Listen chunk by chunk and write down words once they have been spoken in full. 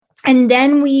And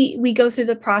then we go through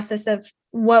the process of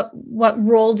what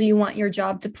role do you want your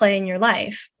job to play in your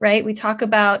life, right? We talk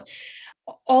about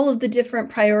all of the different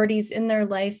priorities in their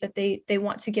life that they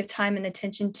want to give time and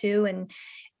attention to,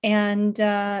 and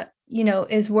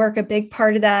is work a big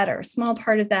part of that or a small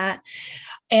part of that?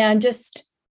 And just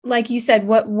like you said,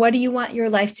 what do you want your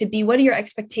life to be? What are your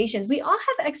expectations? We all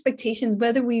have expectations,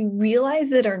 whether we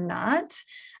realize it or not,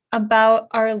 about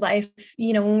our life.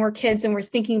 When we're kids and we're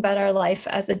thinking about our life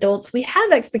as adults, we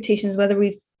have expectations, whether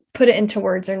we've put it into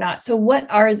words or not. So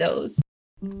what are those?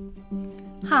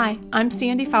 Hi, I'm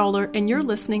Sandy Fowler, and you're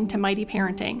listening to Mighty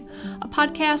Parenting, a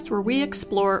podcast where we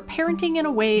explore parenting in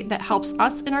a way that helps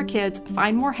us and our kids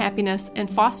find more happiness and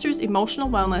fosters emotional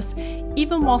wellness,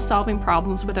 even while solving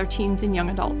problems with our teens and young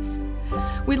adults.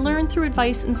 We learn through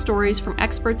advice and stories from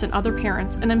experts and other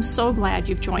parents, and I'm so glad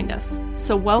you've joined us.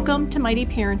 So welcome to Mighty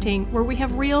Parenting, where we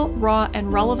have real, raw,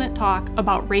 and relevant talk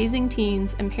about raising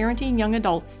teens and parenting young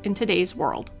adults in today's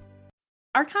world.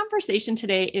 Our conversation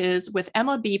today is with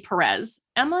Emma B. Perez.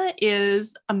 Emma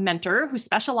is a mentor who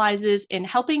specializes in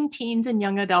helping teens and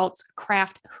young adults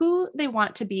craft who they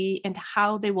want to be and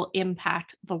how they will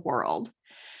impact the world.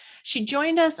 She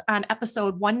joined us on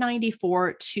episode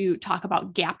 194 to talk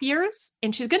about gap years,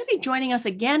 and she's going to be joining us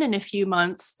again in a few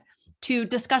months to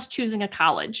discuss choosing a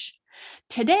college.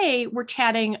 Today, we're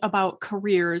chatting about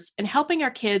careers and helping our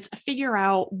kids figure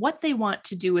out what they want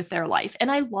to do with their life.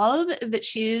 And I love that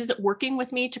she's working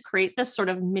with me to create this sort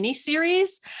of mini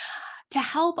series to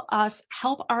help us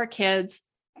help our kids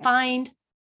find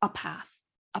a path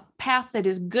that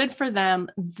is good for them,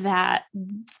 that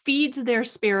feeds their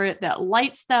spirit, that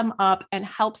lights them up and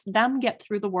helps them get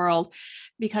through the world,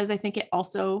 because I think it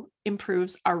also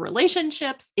improves our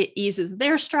relationships. It eases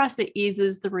their stress. It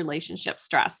eases the relationship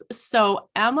stress. So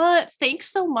Emma, thanks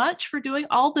so much for doing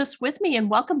all this with me, and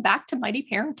welcome back to Mighty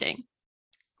Parenting.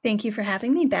 Thank you for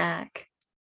having me back.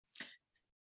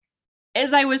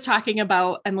 As I was talking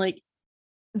about, I'm like,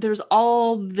 there's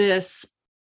all this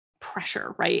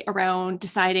pressure, right, around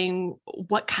deciding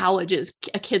what colleges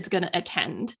a kid's going to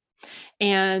attend.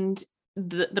 And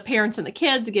the parents and the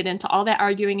kids get into all that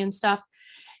arguing and stuff.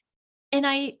 And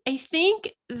I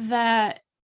think that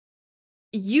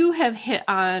you have hit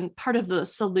on part of the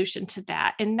solution to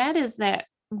that. And that is that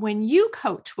when you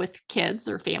coach with kids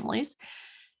or families,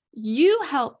 you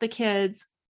help the kids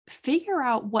figure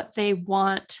out what they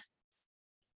want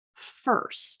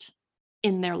first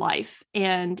in their life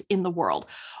and in the world.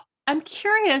 I'm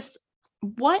curious,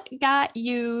 what got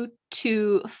you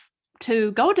to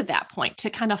go to that point,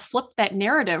 to kind of flip that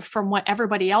narrative from what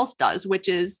everybody else does, which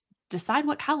is decide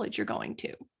what college you're going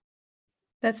to?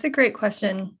 That's a great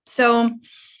question. So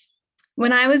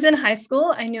when I was in high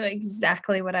school, I knew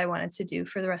exactly what I wanted to do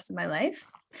for the rest of my life.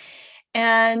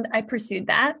 And I pursued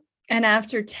that. And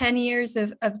after 10 years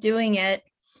of doing it,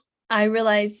 I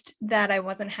realized that I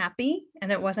wasn't happy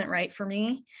and it wasn't right for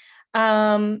me.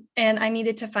 And I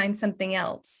needed to find something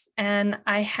else. And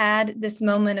I had this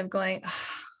moment of going, oh,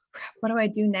 crap, what do I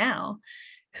do now?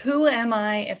 Who am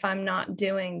I if I'm not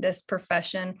doing this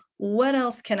profession? What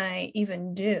else can I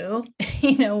even do?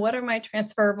 What are my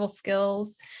transferable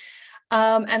skills?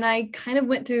 And I kind of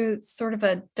went through sort of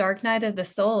a dark night of the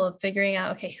soul of figuring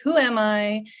out, okay, who am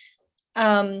I?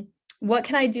 What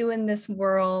can I do in this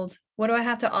world? What do I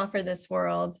have to offer this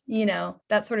world?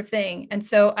 That sort of thing. And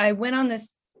so I went on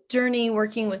this journey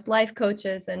working with life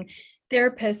coaches and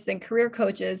therapists and career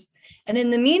coaches. And in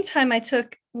the meantime, I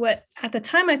took what at the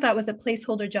time I thought was a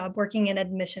placeholder job working in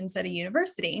admissions at a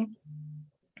university.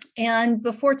 And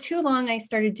before too long, I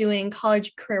started doing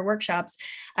college career workshops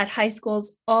at high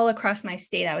schools all across my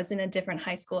state. I was in a different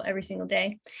high school every single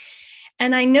day.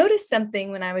 And I noticed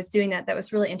something when I was doing that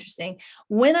was really interesting.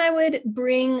 When I would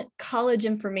bring college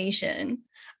information,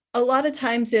 a lot of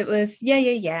times it was,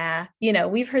 yeah.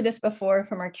 We've heard this before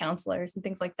from our counselors and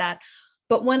things like that.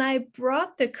 But when I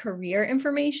brought the career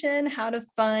information, how to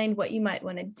find what you might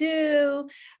want to do,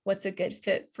 what's a good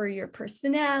fit for your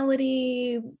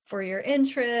personality, for your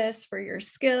interests, for your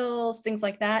skills, things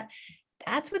like that,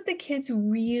 that's what the kids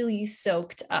really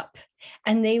soaked up.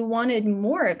 And they wanted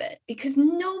more of it because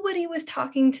nobody was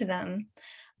talking to them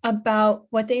about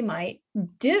what they might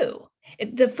do.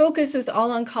 The focus was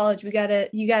all on college. You got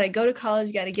to go to college,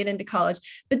 you got to get into college.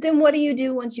 But then what do you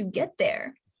do once you get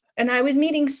there? And I was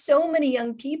meeting so many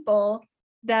young people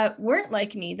that weren't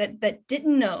like me, that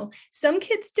didn't know. Some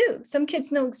kids do. Some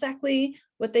kids know exactly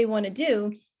what they want to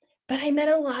do. But I met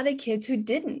a lot of kids who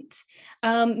didn't.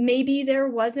 Maybe there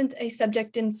wasn't a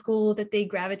subject in school that they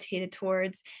gravitated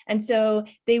towards. And so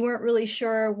they weren't really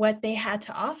sure what they had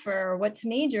to offer or what to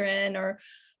major in or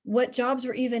what jobs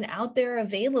were even out there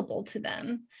available to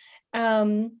them.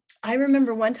 I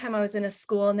remember one time I was in a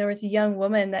school and there was a young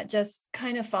woman that just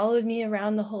kind of followed me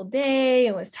around the whole day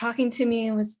and was talking to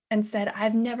me and said,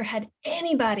 I've never had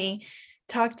anybody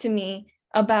talk to me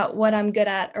about what I'm good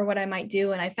at or what I might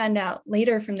do. And I found out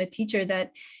later from the teacher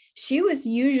that she was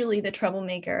usually the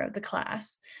troublemaker of the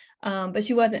class, but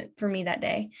she wasn't for me that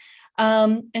day.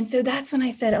 And so that's when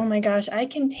I said, oh my gosh, I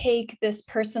can take this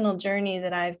personal journey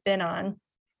that I've been on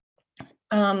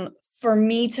for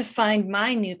me to find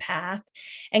my new path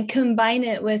and combine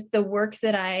it with the work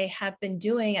that I have been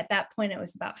doing. At that point, it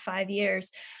was about 5 years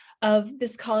of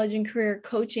this college and career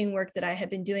coaching work that I had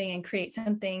been doing, and create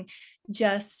something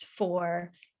just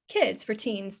for kids, for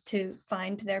teens to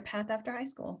find their path after high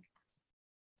school.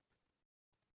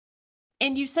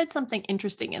 And you said something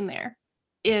interesting in there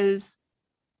is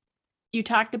you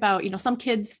talked about, some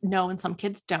kids know and some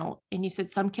kids don't. And you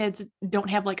said some kids don't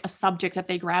have like a subject that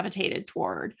they gravitated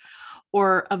toward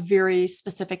or a very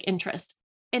specific interest.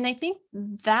 And I think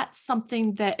that's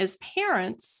something that as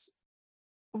parents,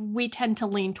 we tend to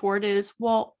lean toward is,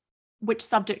 well, which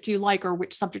subject do you like, or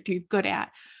which subject are you good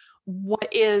at? What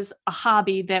is a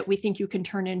hobby that we think you can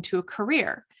turn into a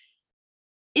career?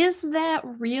 Is that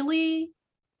really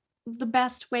the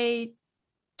best way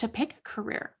to pick a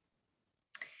career?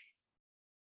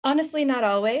 Honestly, not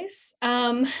always.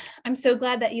 I'm so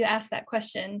glad that you asked that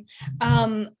question.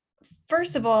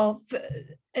 First of all,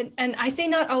 and I say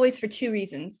not always for two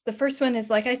reasons. The first one is,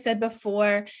 like I said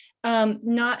before,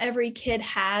 not every kid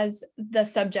has the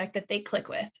subject that they click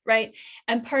with, right?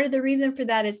 And part of the reason for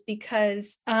that is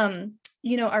because,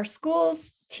 our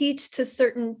schools teach to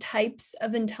certain types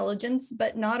of intelligence,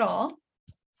 but not all.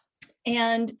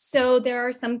 And so there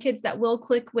are some kids that will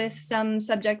click with some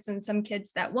subjects and some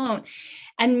kids that won't.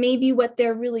 And maybe what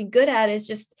they're really good at is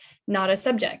just not a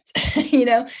subject,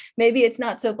 maybe it's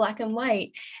not so black and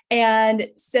white. And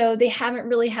so they haven't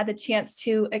really had the chance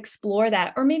to explore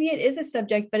that. Or maybe it is a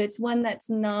subject, but it's one that's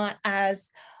not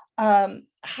as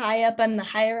high up on the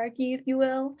hierarchy, if you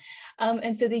will.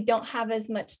 And so they don't have as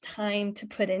much time to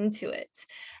put into it.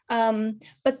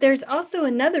 But there's also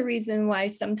another reason why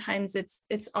sometimes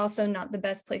it's also not the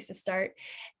best place to start.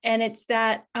 And it's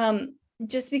that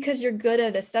just because you're good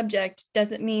at a subject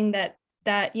doesn't mean that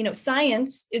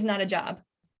science is not a job,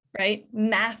 right?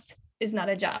 Math is not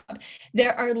a job.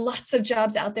 There are lots of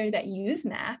jobs out there that use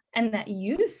math and that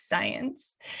use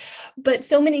science, but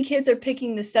so many kids are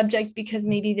picking the subject because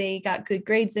maybe they got good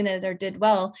grades in it or did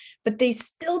well, but they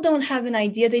still don't have an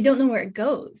idea. They don't know where it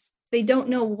goes. They don't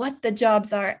know what the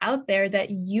jobs are out there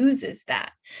that uses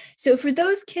that. So for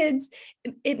those kids,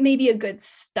 it may be a good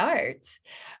start.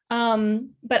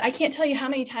 But I can't tell you how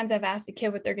many times I've asked a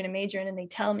kid what they're going to major in and they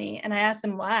tell me, and I ask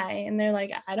them why, and they're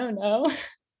like, I don't know.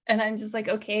 And I'm just like,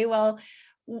 okay, well,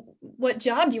 what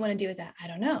job do you want to do with that? I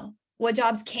don't know. What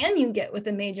jobs can you get with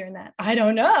a major in that? I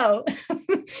don't know.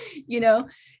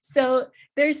 So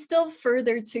there's still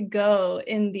further to go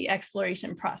in the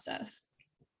exploration process.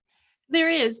 There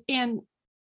is. And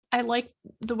I like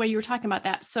the way you were talking about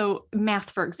that. So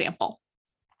math, for example,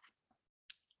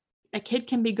 a kid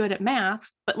can be good at math,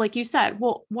 but like you said,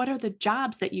 well, what are the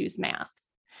jobs that use math?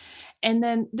 And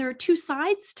then there are two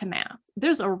sides to math.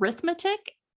 There's arithmetic,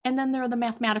 and then there are the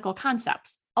mathematical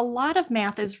concepts. A lot of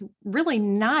math is really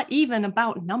not even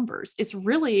about numbers. It's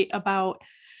really about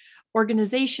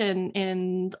organization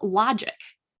and logic.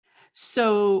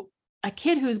 So a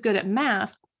kid who's good at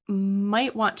math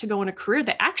might want to go in a career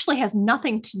that actually has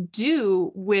nothing to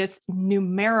do with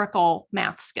numerical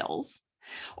math skills,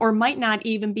 or might not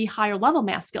even be higher level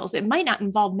math skills. It might not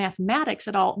involve mathematics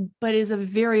at all, but is a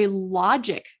very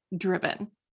logic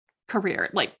driven career,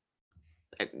 like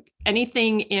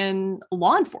anything in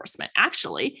law enforcement.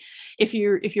 Actually, if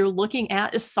you're looking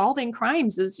at solving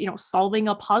crimes, is solving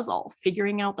a puzzle,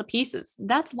 figuring out the pieces,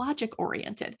 that's logic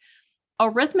oriented.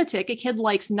 Arithmetic, a kid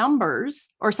likes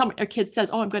numbers, or a kid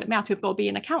says, oh, I'm good at math, people go be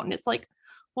an accountant. It's like,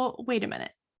 well, wait a minute.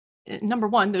 Number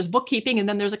one, there's bookkeeping and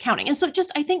then there's accounting. And so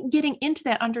just, I think getting into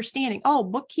that understanding,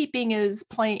 bookkeeping is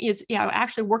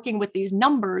actually working with these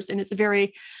numbers, and it's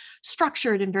very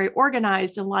structured and very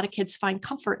organized. And a lot of kids find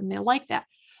comfort and they like that.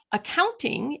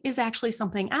 Accounting is actually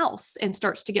something else and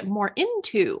starts to get more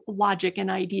into logic and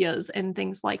ideas and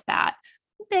things like that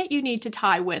you need to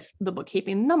tie with the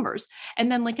bookkeeping numbers.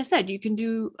 And then, like I said, you can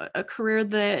do a career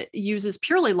that uses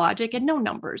purely logic and no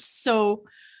numbers. So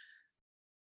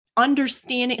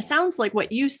understanding, it sounds like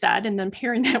what you said, and then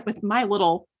pairing that with my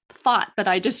little thought that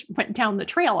I just went down the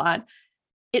trail on,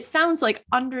 it sounds like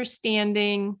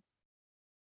understanding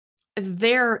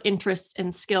their interests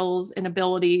and skills and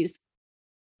abilities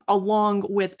along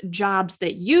with jobs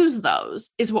that use those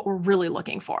is what we're really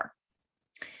looking for.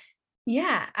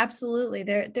 Yeah, absolutely.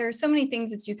 There are so many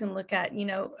things that you can look at,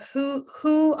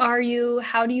 who are you?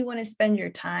 How do you want to spend your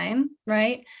time,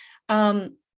 right?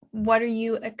 What are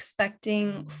you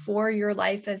expecting for your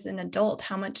life as an adult?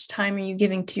 How much time are you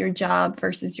giving to your job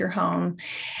versus your home?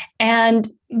 And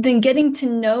then getting to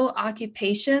know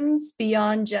occupations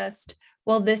beyond just,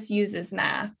 well, this uses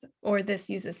math or this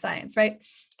uses science, right?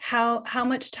 How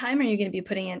much time are you going to be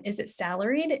putting in? Is it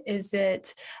salaried? Is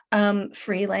it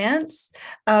freelance?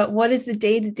 What is the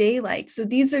day-to-day like? So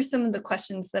these are some of the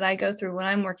questions that I go through when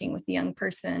I'm working with a young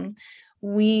person.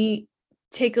 We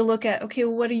take a look at, okay,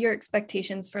 what are your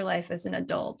expectations for life as an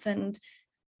adult? And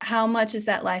how much is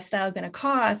that lifestyle going to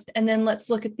cost? And then let's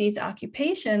look at these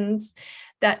occupations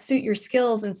that suit your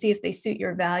skills and see if they suit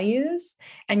your values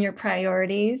and your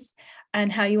priorities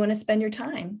and how you want to spend your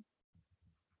time.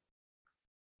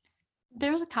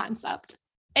 There's a concept.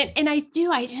 And I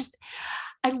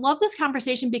love this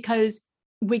conversation because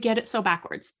we get it so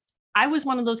backwards. I was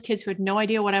one of those kids who had no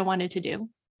idea what I wanted to do.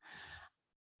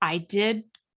 I did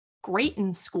great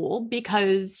in school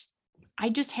because I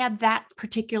just had that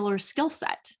particular skill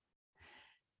set.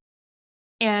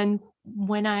 And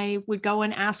when I would go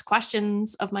and ask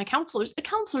questions of my counselors, the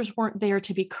counselors weren't there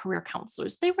to be career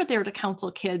counselors. They were there to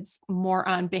counsel kids more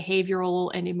on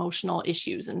behavioral and emotional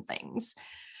issues and things.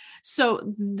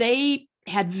 So they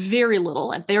had very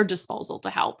little at their disposal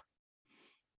to help.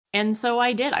 And so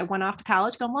I did. I went off to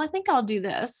college going, well, I think I'll do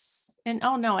this. And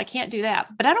oh no, I can't do that.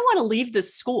 But I don't want to leave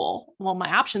this school. Well,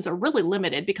 my options are really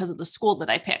limited because of the school that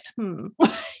I picked. It's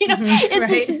right.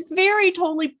 this very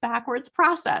totally backwards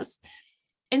process.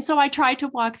 And so I tried to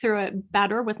walk through it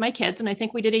better with my kids. And I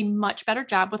think we did a much better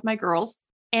job with my girls.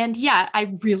 And yeah,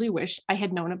 I really wish I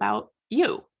had known about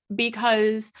you,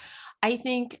 because I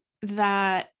think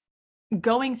that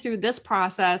going through this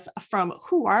process from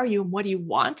who are you and what do you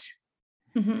want?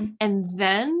 Mm-hmm. And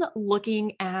then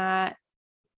looking at,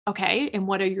 okay, and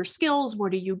what are your skills?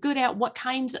 What are you good at? What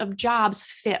kinds of jobs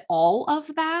fit all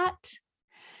of that?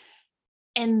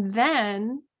 And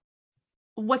then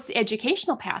what's the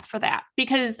educational path for that?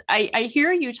 Because I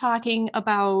hear you talking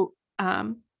about,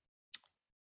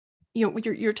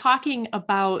 you're talking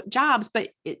about jobs, but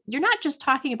you're not just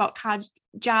talking about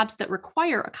jobs that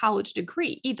require a college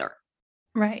degree either.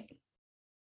 Right.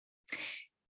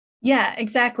 Yeah,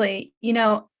 exactly.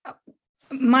 The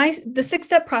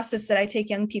 6-step process that I take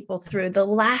young people through, the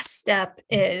last step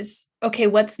is, okay,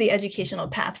 what's the educational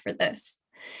path for this?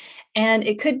 And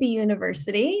it could be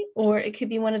university, or it could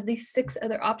be one of these 6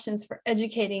 other options for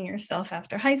educating yourself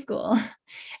after high school.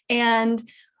 And,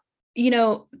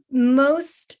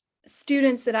 most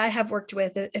students that I have worked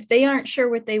with, if they aren't sure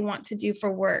what they want to do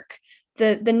for work,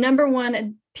 the number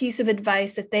one piece of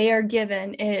advice that they are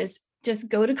given is just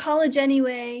go to college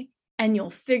anyway, and you'll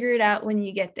figure it out when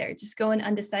you get there. Just go in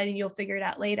undecided, you'll figure it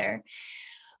out later.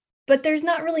 But there's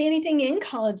not really anything in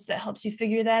college that helps you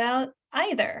figure that out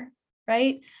either,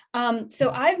 right?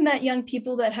 So I've met young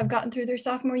people that have gotten through their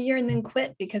sophomore year and then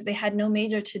quit because they had no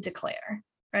major to declare,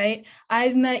 right?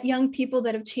 I've met young people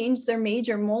that have changed their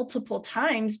major multiple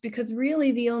times because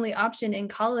really the only option in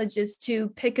college is to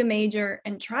pick a major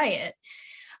and try it.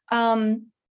 And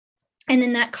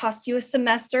then that costs you a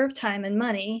semester of time and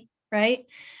money, right?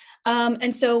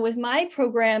 And so with my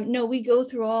program, no, we go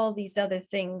through all these other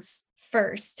things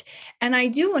first. And I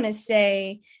do want to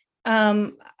say,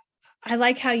 I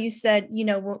like how you said,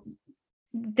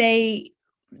 they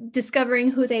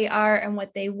discovering who they are and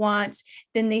what they want,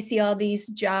 then they see all these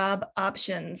job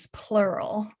options,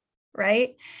 plural,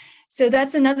 right? So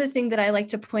that's another thing that I like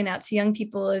to point out to young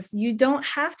people is you don't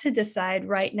have to decide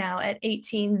right now at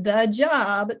 18 the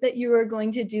job that you are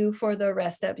going to do for the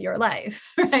rest of your life,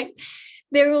 right?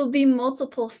 There will be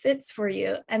multiple fits for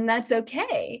you, and that's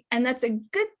okay. And that's a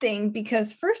good thing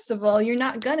because, first of all, you're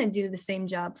not going to do the same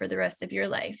job for the rest of your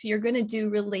life. You're going to do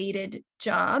related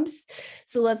jobs.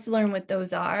 So let's learn what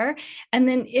those are. And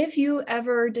then if you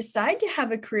ever decide to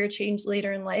have a career change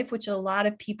later in life, which a lot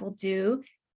of people do,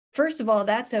 first of all,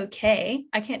 that's okay.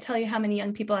 I can't tell you how many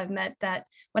young people I've met that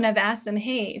when I've asked them,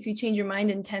 hey, if you change your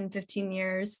mind in 10, 15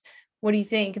 years, what do you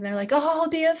think? And they're like, oh, I'll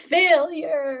be a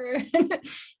failure.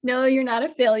 No, you're not a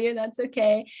failure. That's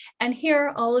okay. And here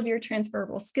are all of your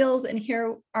transferable skills. And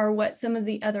here are what some of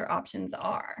the other options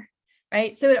are,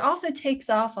 right? So it also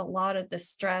takes off a lot of the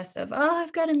stress of, oh,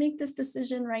 I've got to make this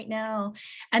decision right now.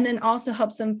 And then also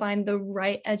helps them find the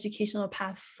right educational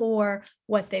path for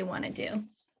what they want to do.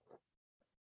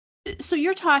 So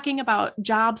you're talking about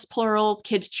jobs, plural,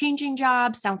 kids changing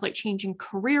jobs, sounds like changing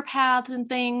career paths and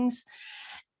things.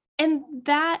 And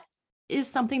that is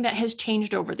something that has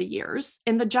changed over the years,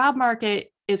 and the job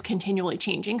market is continually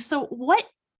changing. So what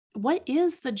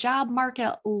is the job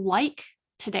market like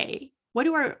today? What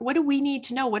do we need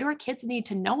to know? What do our kids need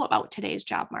to know about today's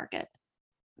job market?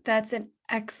 That's an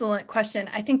excellent question.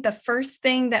 I think the first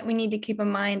thing that we need to keep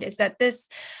in mind is that this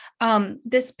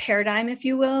paradigm, if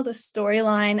you will, the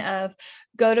storyline of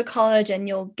go to college and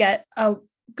you'll get a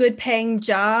good paying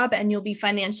job and you'll be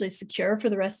financially secure for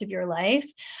the rest of your life.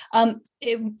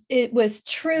 It was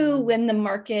true when the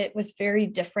market was very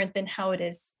different than how it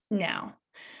is now.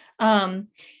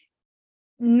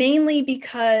 Mainly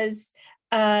because,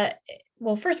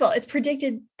 well, first of all, it's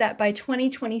predicted that by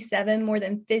 2027, more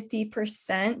than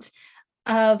 50%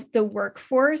 of the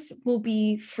workforce will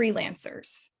be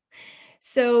freelancers.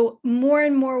 So more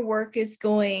and more work is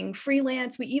going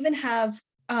freelance. We even have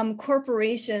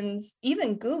corporations,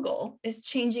 even Google is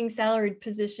changing salaried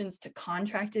positions to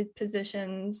contracted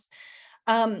positions.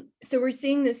 So we're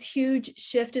seeing this huge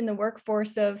shift in the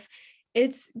workforce of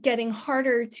it's getting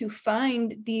harder to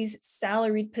find these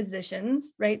salaried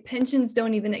positions, right? Pensions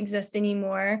don't even exist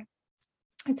anymore.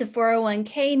 It's a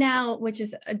 401k now, which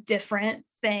is a different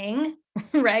thing,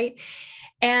 right?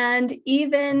 And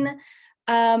even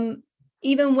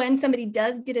when somebody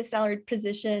does get a salaried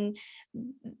position,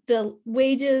 the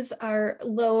wages are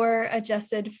lower,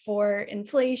 adjusted for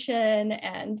inflation,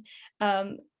 and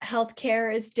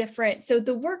healthcare is different. So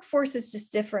the workforce is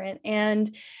just different.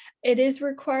 And it is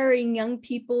requiring young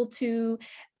people to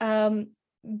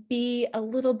be a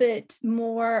little bit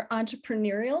more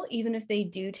entrepreneurial, even if they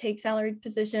do take salaried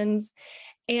positions,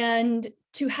 and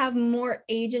to have more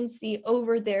agency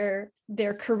over their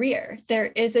career. There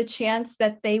is a chance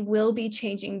that they will be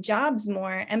changing jobs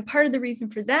more. And part of the reason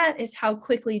for that is how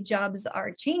quickly jobs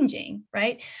are changing,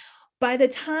 right? By the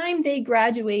time they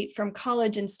graduate from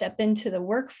college and step into the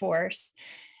workforce,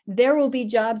 there will be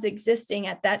jobs existing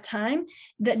at that time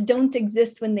that don't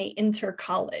exist when they enter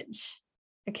college.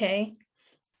 Okay.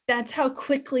 That's how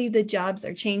quickly the jobs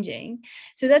are changing.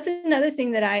 So that's another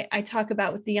thing that I talk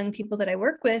about with the young people that I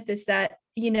work with is that,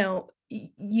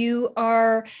 you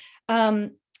are,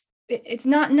 it's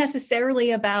not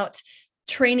necessarily about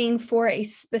training for a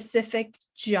specific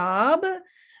job,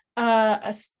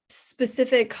 a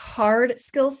specific hard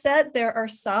skill set. There are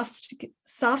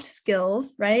soft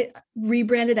skills, right?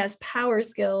 Rebranded as power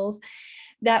skills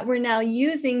that we're now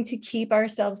using to keep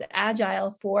ourselves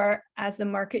agile for as the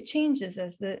market changes,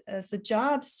 as the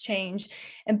jobs change,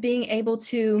 and being able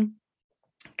to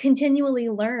continually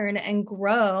learn and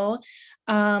grow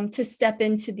to step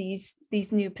into these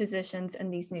new positions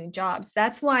and these new jobs.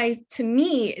 That's why, to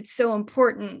me, it's so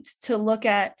important to look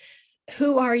at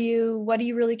who are you, what do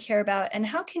you really care about, and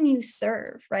how can you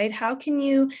serve, right? How can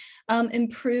you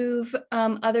improve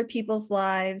other people's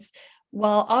lives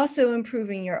while also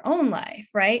improving your own life,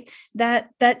 right?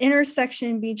 That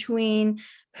intersection between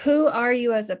who are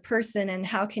you as a person and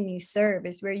how can you serve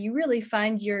is where you really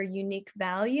find your unique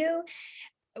value,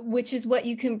 which is what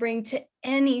you can bring to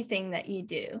anything that you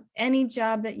do, any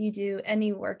job that you do,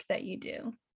 any work that you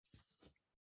do.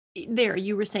 There,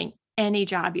 you were saying any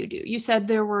job you do. You said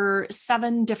there were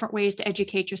 7 different ways to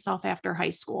educate yourself after high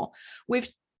school. We've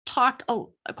talked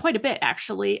quite a bit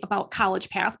actually about college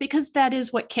path, because that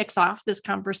is what kicks off this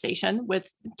conversation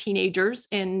with teenagers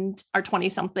and our 20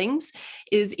 somethings,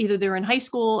 is either they're in high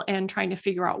school and trying to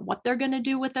figure out what they're going to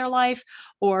do with their life,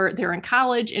 or they're in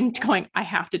college and going, I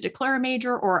have to declare a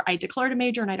major, or I declared a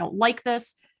major and I don't like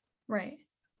this. Right.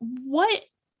 What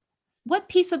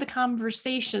piece of the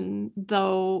conversation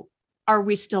though are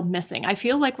we still missing? I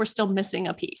feel like we're still missing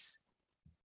a piece.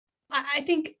 I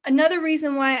think another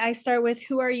reason why I start with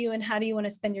who are you and how do you want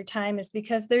to spend your time is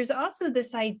because there's also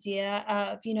this idea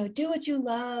of, do what you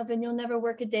love and you'll never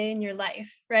work a day in your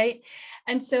life, right?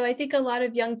 And so I think a lot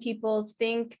of young people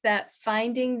think that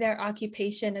finding their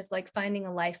occupation is like finding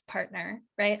a life partner,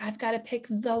 right? I've got to pick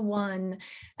the one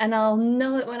and I'll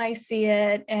know it when I see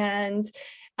it and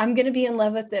I'm going to be in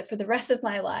love with it for the rest of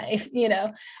my life,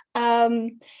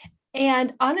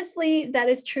 And honestly, that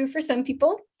is true for some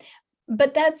people.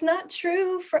 But that's not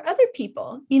true for other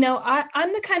people.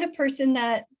 I'm the kind of person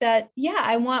that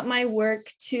I want my work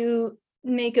to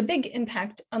make a big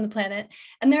impact on the planet.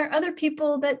 And there are other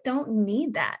people that don't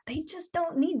need that. They just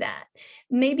don't need that.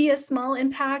 Maybe a small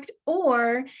impact,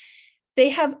 or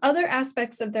they have other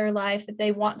aspects of their life that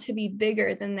they want to be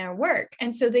bigger than their work.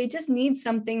 And so they just need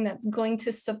something that's going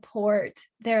to support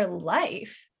their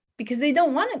life because they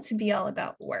don't want it to be all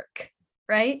about work,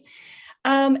 right?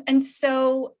 And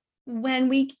so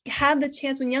when young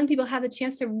people have the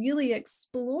chance to really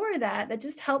explore that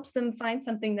just helps them find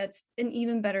something that's an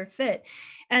even better fit.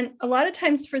 And a lot of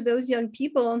times for those young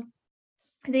people,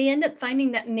 they end up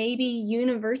finding that maybe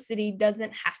university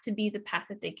doesn't have to be the path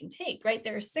that they can take, right?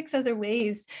 There are 6 other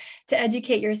ways to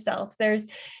educate yourself. There's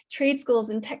trade schools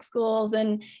and tech schools,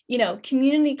 and,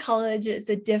 community college is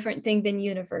a different thing than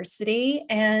university.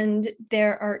 And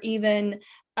there are even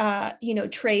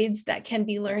trades that can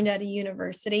be learned at a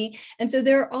university. And so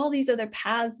there are all these other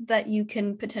paths that you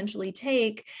can potentially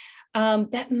take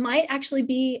that might actually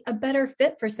be a better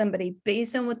fit for somebody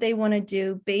based on what they want to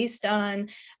do, based on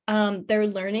their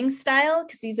learning style,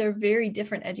 because these are very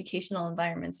different educational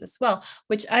environments as well,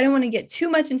 which I don't want to get too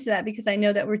much into that because I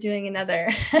know that we're doing another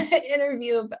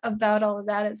interview about all of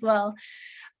that as well.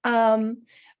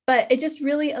 But it just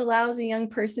really allows a young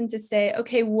person to say,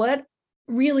 okay, what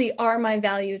really are my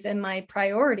values and my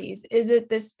priorities? Is it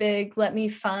this big, let me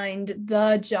find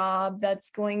the job that's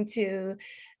going to,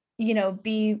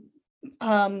 be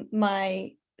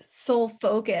my sole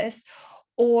focus,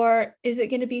 or is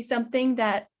it going to be something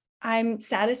that I'm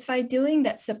satisfied doing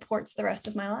that supports the rest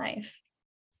of my life?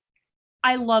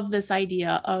 I love this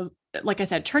idea of, like I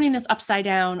said, turning this upside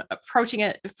down, approaching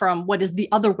it from what is the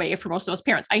other way for most of us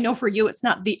parents. I know for you, it's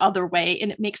not the other way,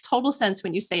 and it makes total sense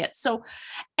when you say it. So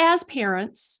as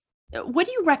parents, what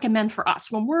do you recommend for us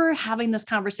when we're having this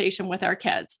conversation with our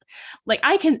kids? Like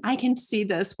I can see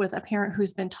this with a parent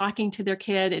who's been talking to their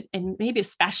kid, and maybe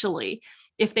especially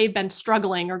if they've been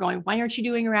struggling or going, why aren't you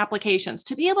doing your applications?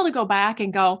 To be able to go back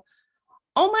and go,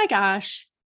 oh my gosh,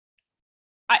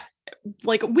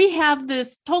 like we have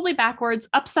this totally backwards,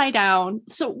 upside down.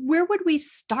 So where would we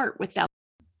start with that?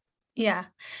 Yeah.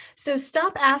 So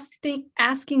stop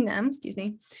asking them,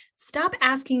 stop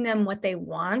asking them what they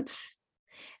want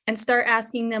and start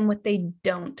asking them what they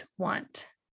don't want.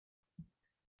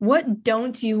 What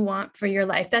don't you want for your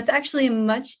life? That's actually a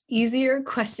much easier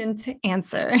question to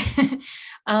answer.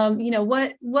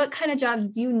 What kind of jobs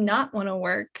do you not want to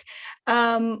work?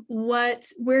 Where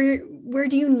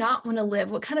do you not want to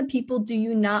live? What kind of people do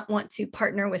you not want to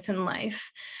partner with in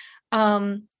life?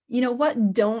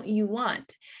 What don't you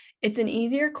want? It's an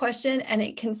easier question, and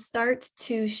it can start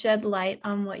to shed light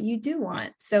on what you do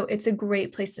want. So it's a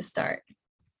great place to start.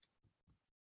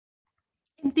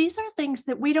 And these are things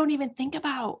that we don't even think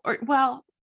about, or, well,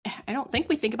 I don't think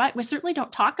we think about it. We certainly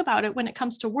don't talk about it when it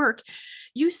comes to work.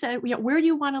 You said, where do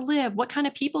you want to live? What kind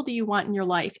of people do you want in your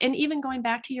life? And even going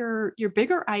back to your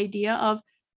bigger idea of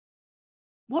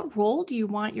what role do you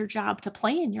want your job to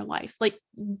play in your life? Like,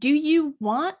 do you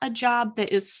want a job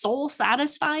that is soul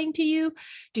satisfying to you?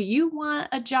 Do you want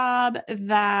a job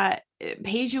that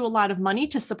pays you a lot of money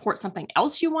to support something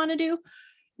else you want to do?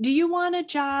 Do you want a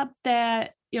job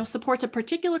that supports a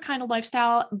particular kind of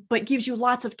lifestyle, but gives you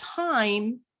lots of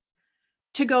time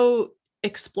to go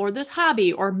explore this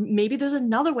hobby? Or maybe there's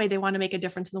another way they want to make a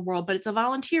difference in the world, but it's a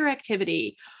volunteer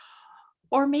activity.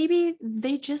 Or maybe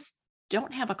they just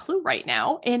don't have a clue right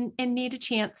now and need a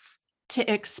chance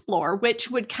to explore, which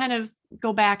would kind of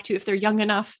go back to, if they're young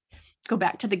enough, go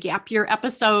back to the gap year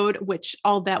episode, which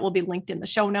all that will be linked in the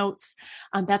show notes.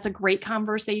 That's a great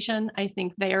conversation, I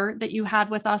think, there that you had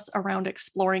with us around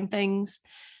exploring things.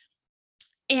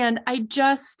 And I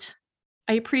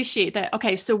appreciate that.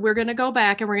 Okay, so we're going to go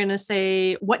back and we're going to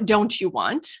say, what don't you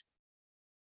want?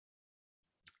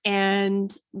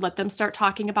 And let them start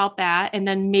talking about that. And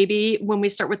then maybe when we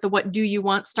start with the what do you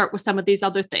want, start with some of these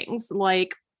other things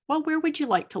like, well, where would you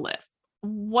like to live?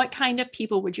 What kind of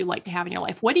people would you like to have in your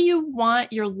life? What do you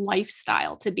want your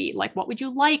lifestyle to be? Like, what would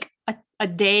you like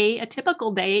a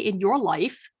typical day in your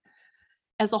life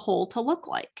as a whole to look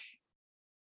like?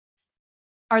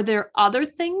 Are there other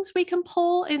things we can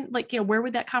pull in? Like, where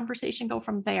would that conversation go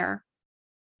from there?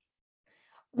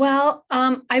 Well,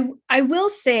 I will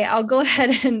say, I'll go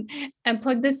ahead and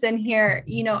plug this in here.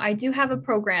 I do have a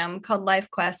program called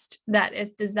Life Quest that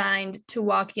is designed to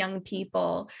walk young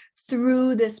people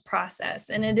through this process.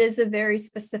 And it is a very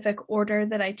specific order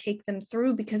that I take them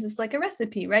through, because it's like a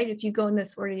recipe, right? If you go in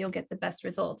this order, you'll get the best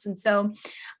results. And so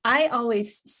I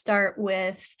always start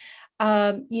with,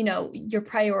 your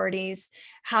priorities,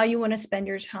 how you want to spend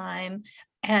your time,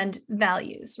 and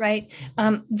values, right?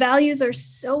 Values are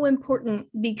so important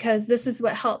because this is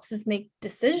what helps us make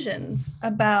decisions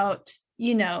about,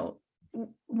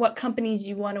 what companies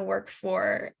you want to work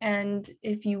for, and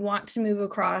if you want to move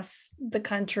across the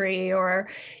country, or,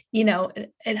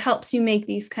 it helps you make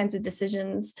these kinds of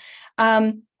decisions.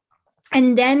 And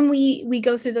then we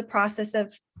go through the process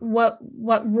of what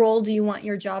role do you want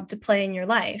your job to play in your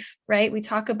life, right? We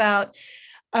talk about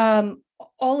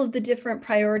all of the different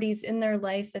priorities in their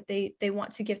life that they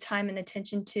want to give time and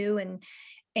attention to,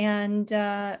 and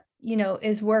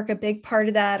is work a big part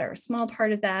of that or a small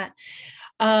part of that?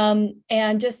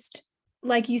 And just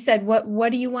like you said,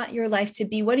 what do you want your life to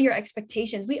be? What are your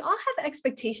expectations? We all have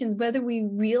expectations, whether we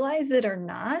realize it or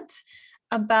not,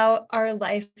 about our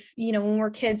life. When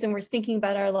we're kids and we're thinking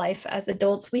about our life as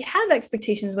adults, we have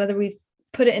expectations, whether we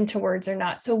put it into words or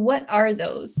not. So what are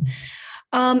those?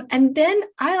 And then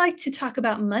I like to talk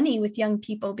about money with young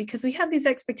people, because we have these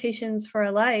expectations for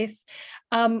our life.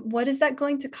 What is that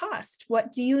going to cost?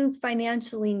 What do you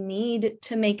financially need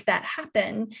to make that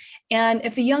happen? And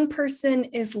if a young person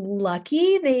is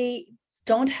lucky, they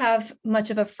don't have much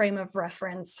of a frame of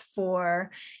reference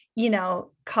for,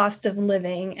 cost of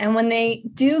living. And when they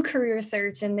do career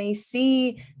search and they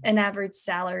see an average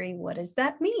salary, what does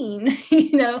that mean?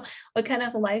 What kind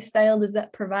of lifestyle does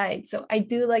that provide? So I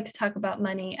do like to talk about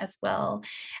money as well.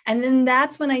 And then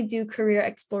that's when I do career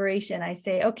exploration. I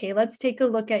say, okay, let's take a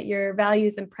look at your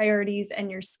values and priorities and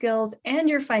your skills and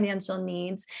your financial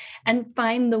needs, and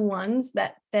find the ones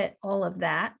that fit all of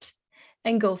that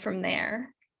and go from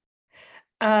there.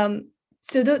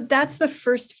 So that's the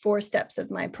first 4 steps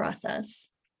of my process.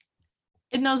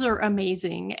 And those are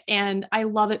amazing. And I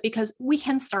love it because we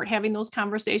can start having those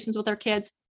conversations with our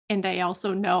kids. And I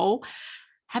also know,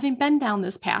 having been down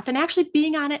this path and actually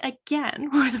being on it again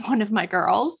with one of my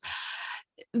girls,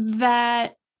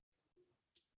 that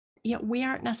we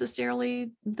aren't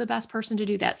necessarily the best person to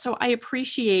do that. So I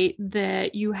appreciate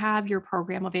that you have your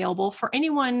program available for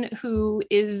anyone who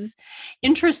is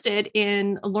interested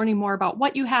in learning more about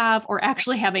what you have, or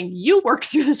actually having you work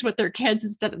through this with their kids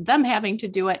instead of them having to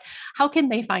do it. How can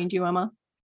they find you, Emma?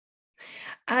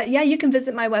 You can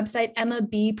visit my website,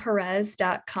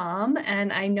 emmabperez.com.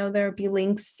 And I know there'll be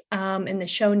links in the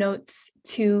show notes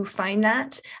to find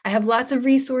that. I have lots of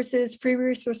resources, free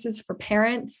resources for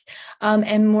parents,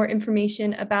 and more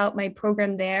information about my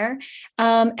program there.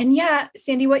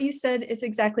 Sandy, what you said is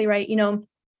exactly right.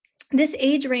 This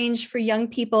age range for young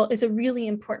people is a really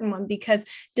important one, because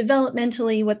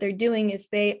developmentally what they're doing is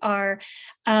they are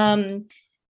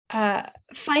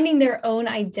finding their own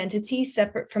identity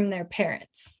separate from their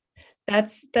parents.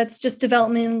 That's just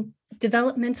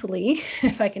developmentally,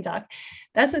 if I can talk,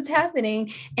 that's what's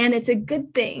happening. And it's a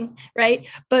good thing, right?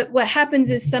 But what happens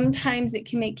is sometimes it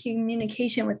can make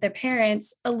communication with their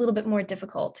parents a little bit more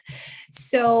difficult.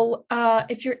 So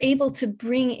if you're able to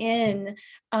bring in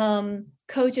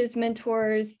coaches,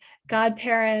 mentors,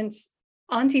 godparents,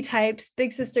 auntie types,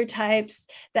 big sister types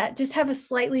that just have a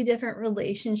slightly different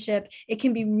relationship, it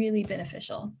can be really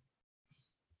beneficial.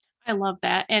 I love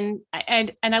that. And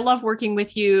I love working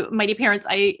with you, Mighty Parents.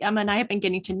 Emma and I have been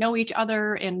getting to know each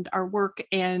other and our work.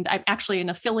 And I'm actually an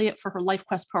affiliate for her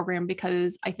LifeQuest program,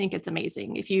 because I think it's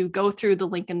amazing. If you go through the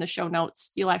link in the show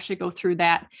notes, you'll actually go through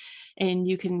that and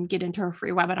you can get into her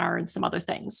free webinar and some other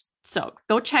things. So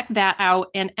go check that out.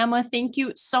 And Emma, thank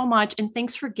you so much. And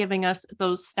thanks for giving us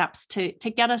those steps to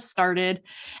get us started.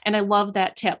 And I love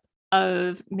that tip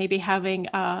of maybe having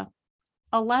a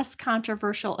less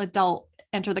controversial adult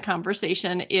enter the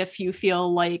conversation if you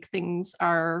feel like things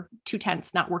are too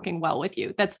tense, not working well with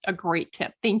you. That's a great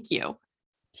tip. Thank you.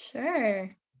 Sure.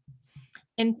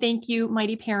 And thank you,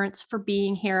 Mighty Parents, for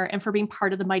being here and for being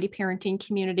part of the Mighty Parenting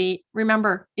community.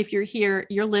 Remember, if you're here,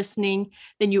 you're listening,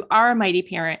 then you are a Mighty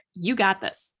Parent. You got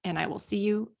this. And I will see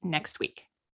you next week.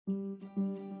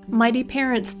 Mighty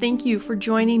Parents, thank you for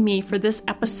joining me for this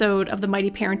episode of the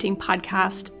Mighty Parenting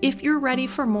Podcast. If you're ready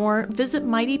for more, visit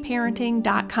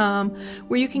mightyparenting.com,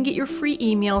 where you can get your free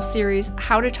email series,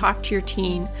 How to Talk to Your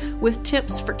Teen, with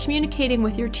tips for communicating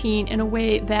with your teen in a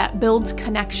way that builds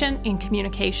connection and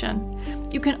communication.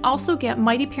 You can also get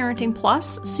Mighty Parenting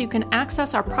Plus, so you can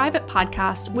access our private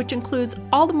podcast, which includes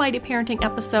all the Mighty Parenting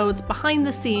episodes, behind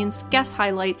the scenes, guest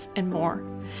highlights, and more.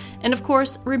 And of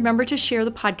course, remember to share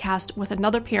the podcast with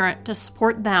another parent to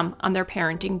support them on their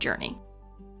parenting journey.